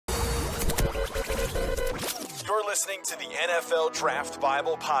You're listening to the NFL Draft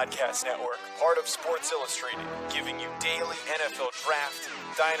Bible Podcast Network, part of Sports Illustrated, giving you daily NFL Draft,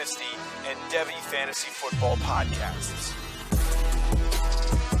 Dynasty, and Devy Fantasy Football podcasts.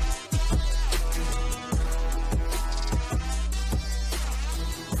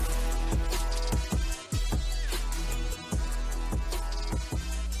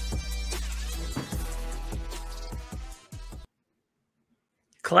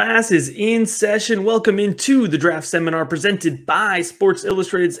 Class is in session. Welcome into the draft seminar presented by Sports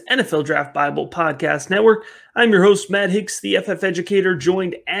Illustrated's NFL Draft Bible Podcast Network. I'm your host, Matt Hicks, the FF Educator,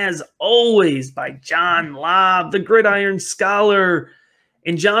 joined as always by John Lobb, the Gridiron Scholar.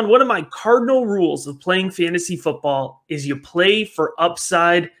 And John, one of my cardinal rules of playing fantasy football is you play for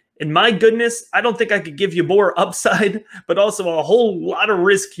upside. And my goodness, I don't think I could give you more upside, but also a whole lot of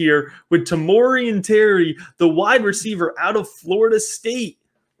risk here with Tamorrion Terry, the wide receiver out of Florida State.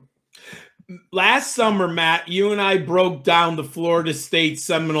 Last summer, Matt, you and I broke down the Florida State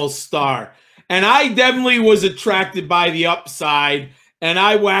Seminole star, and I definitely was attracted by the upside, and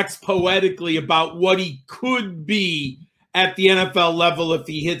I waxed poetically about what he could be at the NFL level if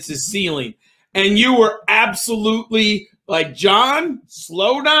he hits his ceiling. And you were absolutely like, John,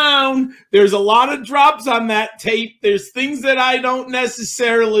 slow down. There's a lot of drops on that tape. There's things that I don't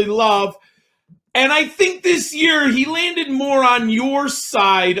necessarily love. And I think this year he landed more on your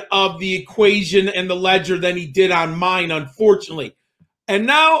side of the equation and the ledger than he did on mine, unfortunately. And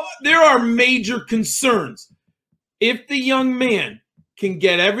now there are major concerns. If the young man can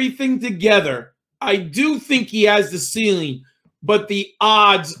get everything together, I do think he has the ceiling, but the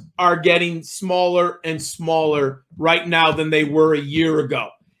odds are getting smaller and smaller right now than they were a year ago.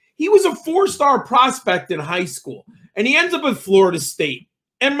 He was a four-star prospect in high school, and he ends up at Florida State.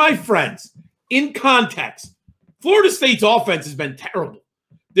 And my friends, in context, Florida State's offense has been terrible.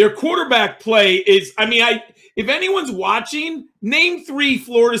 Their quarterback play is, if anyone's watching, name 3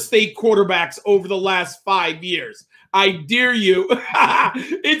 Florida State quarterbacks over the last 5 years. I dare you.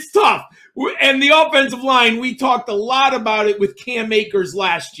 It's tough. And the offensive line, we talked a lot about it with Cam Akers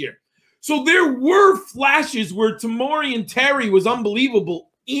last year. So there were flashes where Tamorrion Terry was unbelievable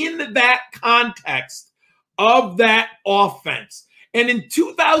in that context of that offense. And in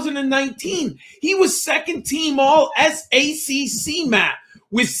 2019, he was second team all SACC, Matt,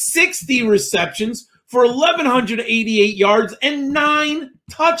 with 60 receptions for 1,188 yards and 9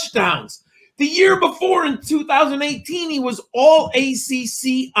 touchdowns. The year before, in 2018, he was all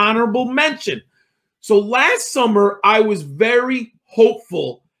ACC honorable mention. So last summer, I was very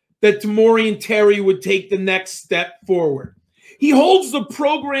hopeful that Tamorrion Terry would take the next step forward. He holds the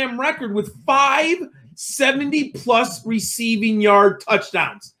program record with 5 70-plus receiving yard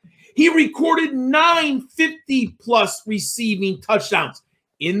touchdowns. He recorded 9 50-plus receiving touchdowns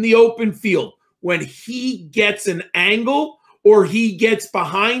in the open field. When he gets an angle or he gets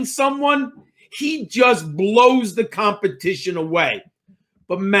behind someone, he just blows the competition away.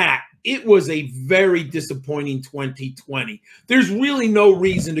 But Matt, it was a very disappointing 2020. There's really no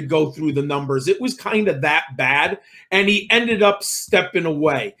reason to go through the numbers. It was kind of that bad, and he ended up stepping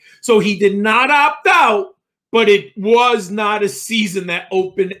away. So he did not opt out, but it was not a season that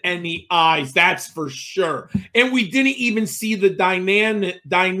opened any eyes, that's for sure. And we didn't even see the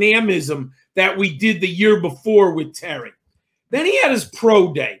dynamism that we did the year before with Terry. Then he had his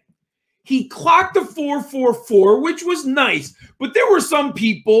pro day. He clocked a 4.44, which was nice, but there were some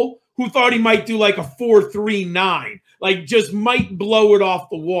people who thought he might do like a 4.39, like just might blow it off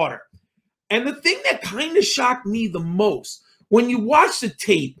the water. And the thing that kind of shocked me the most, when you watch the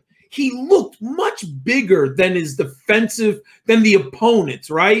tape, he looked much bigger than than the opponents,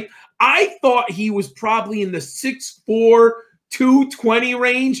 right? I thought he was probably in the 6'4", 220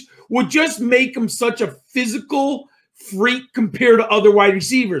 range, would just make him such a physical freak compared to other wide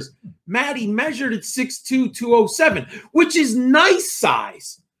receivers. Matt, he measured at 6'2", 207, which is nice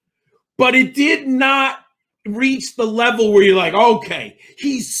size. But it did not reach the level where you're like, okay,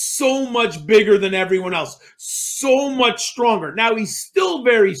 he's so much bigger than everyone else, so much stronger. Now, he's still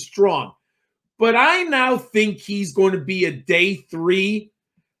very strong, but I now think he's going to be a day 3.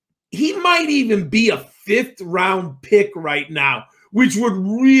 He might even be a 5th-round pick right now, which would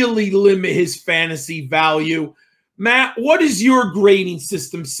really limit his fantasy value. Matt, what does your grading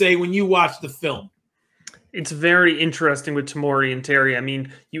system say when you watch the film? It's very interesting with Tamorrion Terry. I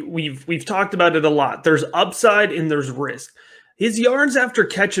mean, we've talked about it a lot. There's upside and there's risk. His yards after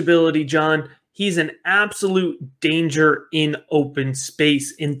catch ability, John, he's an absolute danger in open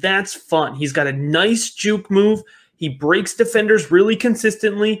space, and that's fun. He's got a nice juke move. He breaks defenders really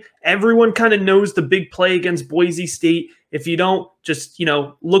consistently. Everyone kind of knows the big play against Boise State. If you don't, just,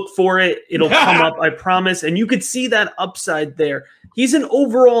 look for it. It'll come up, I promise. And you could see that upside there. He's an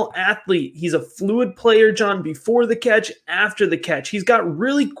overall athlete. He's a fluid player, John, before the catch, after the catch. He's got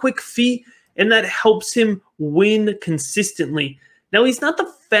really quick feet, and that helps him win consistently. Now, he's not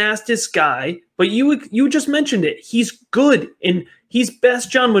the fastest guy, but you just mentioned it. He's good, and he's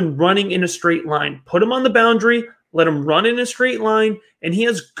best, John, when running in a straight line. Put him on the boundary, let him run in a straight line, and he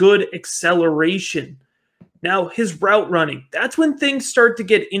has good acceleration. Now, his route running, that's when things start to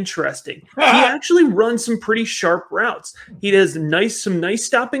get interesting. He actually runs some pretty sharp routes. He does some nice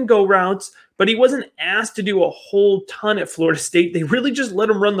stop-and-go routes, but he wasn't asked to do a whole ton at Florida State. They really just let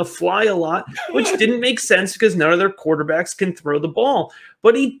him run the fly a lot, which didn't make sense because none of their quarterbacks can throw the ball.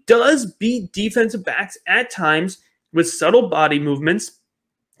 But he does beat defensive backs at times with subtle body movements.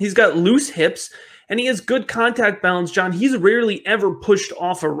 He's got loose hips, and he has good contact balance, John. He's rarely ever pushed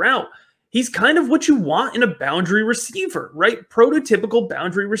off a route. He's kind of what you want in a boundary receiver, right? Prototypical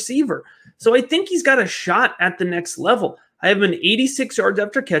boundary receiver. So I think he's got a shot at the next level. I have an 86 yards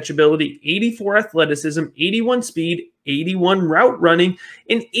after catch ability, 84 athleticism, 81 speed, 81 route running,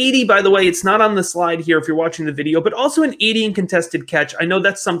 and 80, by the way, it's not on the slide here if you're watching the video, but also an 80 in contested catch. I know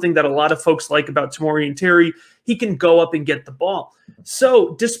that's something that a lot of folks like about Tamorrion Terry. He can go up and get the ball.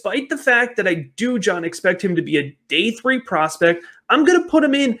 So despite the fact that I do, John, expect him to be a day 3 prospect, I'm going to put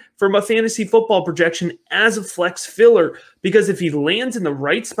him in for my fantasy football projection as a flex filler, because if he lands in the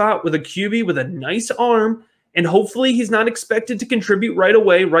right spot with a QB with a nice arm, and hopefully he's not expected to contribute right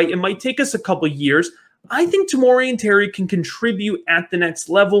away, right? It might take us a couple years. I think Tamorrion Terry can contribute at the next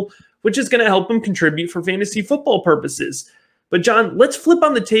level, which is going to help him contribute for fantasy football purposes. But John, let's flip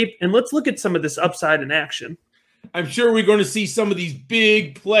on the tape and let's look at some of this upside in action. I'm sure we're going to see some of these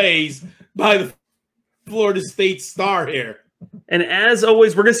big plays by the Florida State star here. And as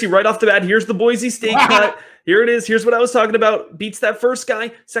always, we're going to see right off the bat, here's the Boise State cut. Here it is. Here's what I was talking about. Beats that first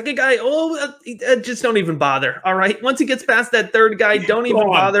guy. Second guy, just don't even bother. All right. Once he gets past that third guy, don't even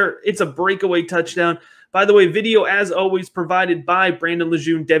bother. It's a breakaway touchdown. By the way, video, as always, provided by Brandon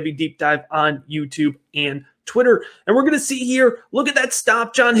Lejeune, Devy Deep Dive on YouTube and Twitter. And we're going to see here, look at that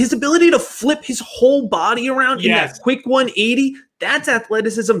stop, John. His ability to flip his whole body around in that quick 180, that's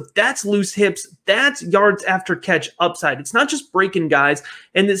athleticism, that's loose hips, that's yards after catch upside. It's not just breaking guys.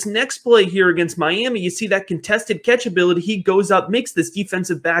 And this next play here against Miami, you see that contested catch ability. He goes up, makes this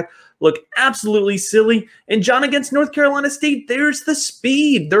defensive back look absolutely silly. And John, against North Carolina State, there's the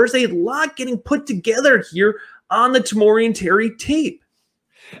speed. There's a lot getting put together here on the Tamorrion Terry tape.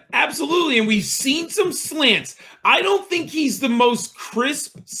 Absolutely, and we've seen some slants. I don't think he's the most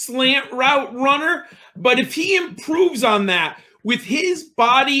crisp slant route runner, but if he improves on that with his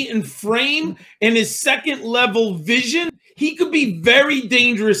body and frame and his second-level vision, he could be very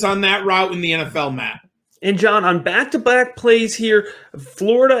dangerous on that route in the NFL, Matt. And John, on back-to-back plays here,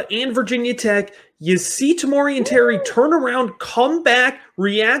 Florida and Virginia Tech, you see Tamorrion Terry turn around, come back,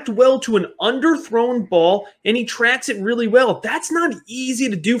 react well to an underthrown ball, and he tracks it really well. That's not easy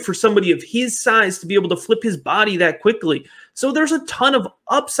to do for somebody of his size to be able to flip his body that quickly. So there's a ton of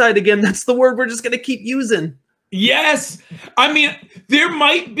upside. Again, that's the word we're just going to keep using. Yes. I mean, there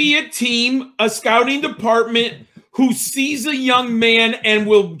might be a team, a scouting department, who sees a young man and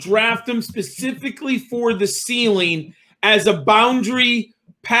will draft him specifically for the ceiling as a boundary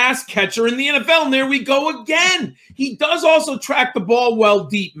pass catcher in the NFL. And there we go again. He does also track the ball well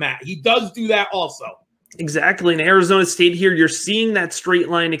deep, Matt. He does do that also. Exactly. In Arizona State here, you're seeing that straight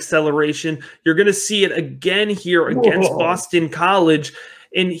line acceleration. You're going to see it again here against Boston College.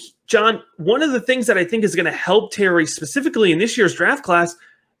 And John, one of the things that I think is going to help Terry specifically in this year's draft class,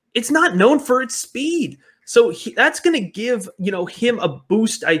 it's not known for its speed. So that's going to give, him a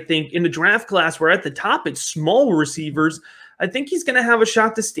boost, I think, in the draft class where at the top it's small receivers. I think he's going to have a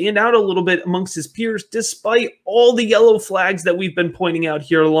shot to stand out a little bit amongst his peers, despite all the yellow flags that we've been pointing out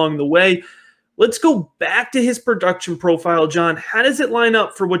here along the way. Let's go back to his production profile, John. How does it line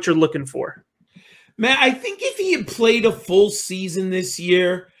up for what you're looking for? Man, I think if he had played a full season this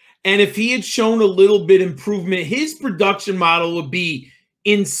year, and if he had shown a little bit improvement, his production model would be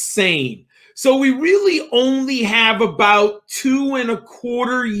insane. So we really only have about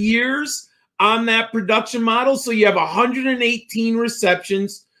 2.25 years on that production model. So you have 118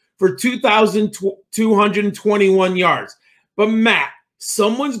 receptions for 2,221 yards. But Matt,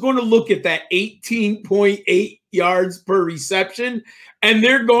 someone's going to look at that 18.8 yards per reception, and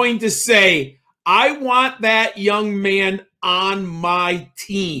they're going to say, I want that young man on my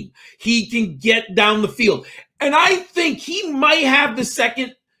team. He can get down the field. And I think he might have the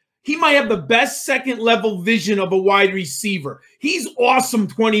best second-level vision of a wide receiver. He's awesome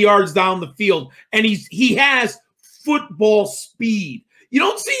 20 yards down the field, and he has football speed. You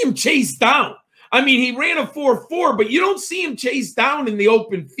don't see him chase down. I mean, he ran a 4.4, but you don't see him chase down in the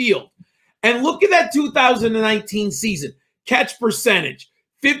open field. And look at that 2019 season. Catch percentage,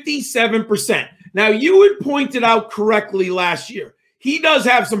 57%. Now, you had pointed out correctly last year, he does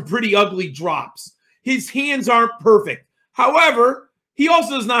have some pretty ugly drops. His hands aren't perfect. However, he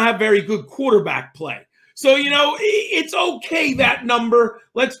also does not have very good quarterback play. So, it's okay, that number.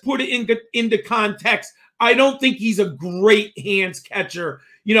 Let's put it into context. I don't think he's a great hands catcher.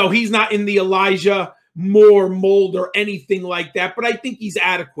 He's not in the Elijah Moore mold or anything like that, but I think he's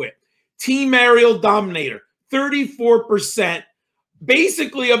adequate. Team aerial dominator, 34%,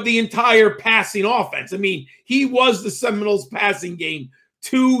 basically of the entire passing offense. I mean, he was the Seminoles passing game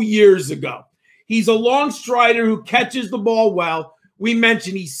 2 years ago. He's a long strider who catches the ball well. We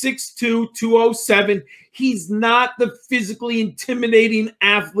mentioned he's 6'2", 207. He's not the physically intimidating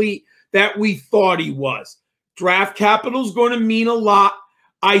athlete that we thought he was. Draft capital is going to mean a lot.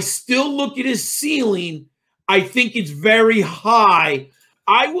 I still look at his ceiling. I think it's very high.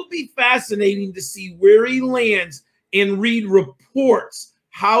 I will be fascinating to see where he lands and read reports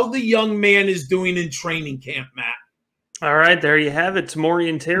how the young man is doing in training camp, Matt. All right, there you have it.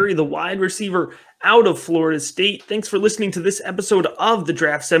 Tamorrion Terry, the wide receiver out of Florida State. Thanks for listening to this episode of the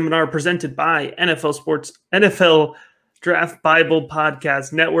Draft Seminar presented by NFL Draft Bible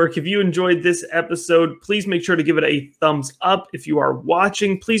Podcast Network. If you enjoyed this episode, please make sure to give it a thumbs up. If you are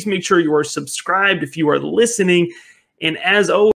watching, please make sure you are subscribed if you are listening. And as always,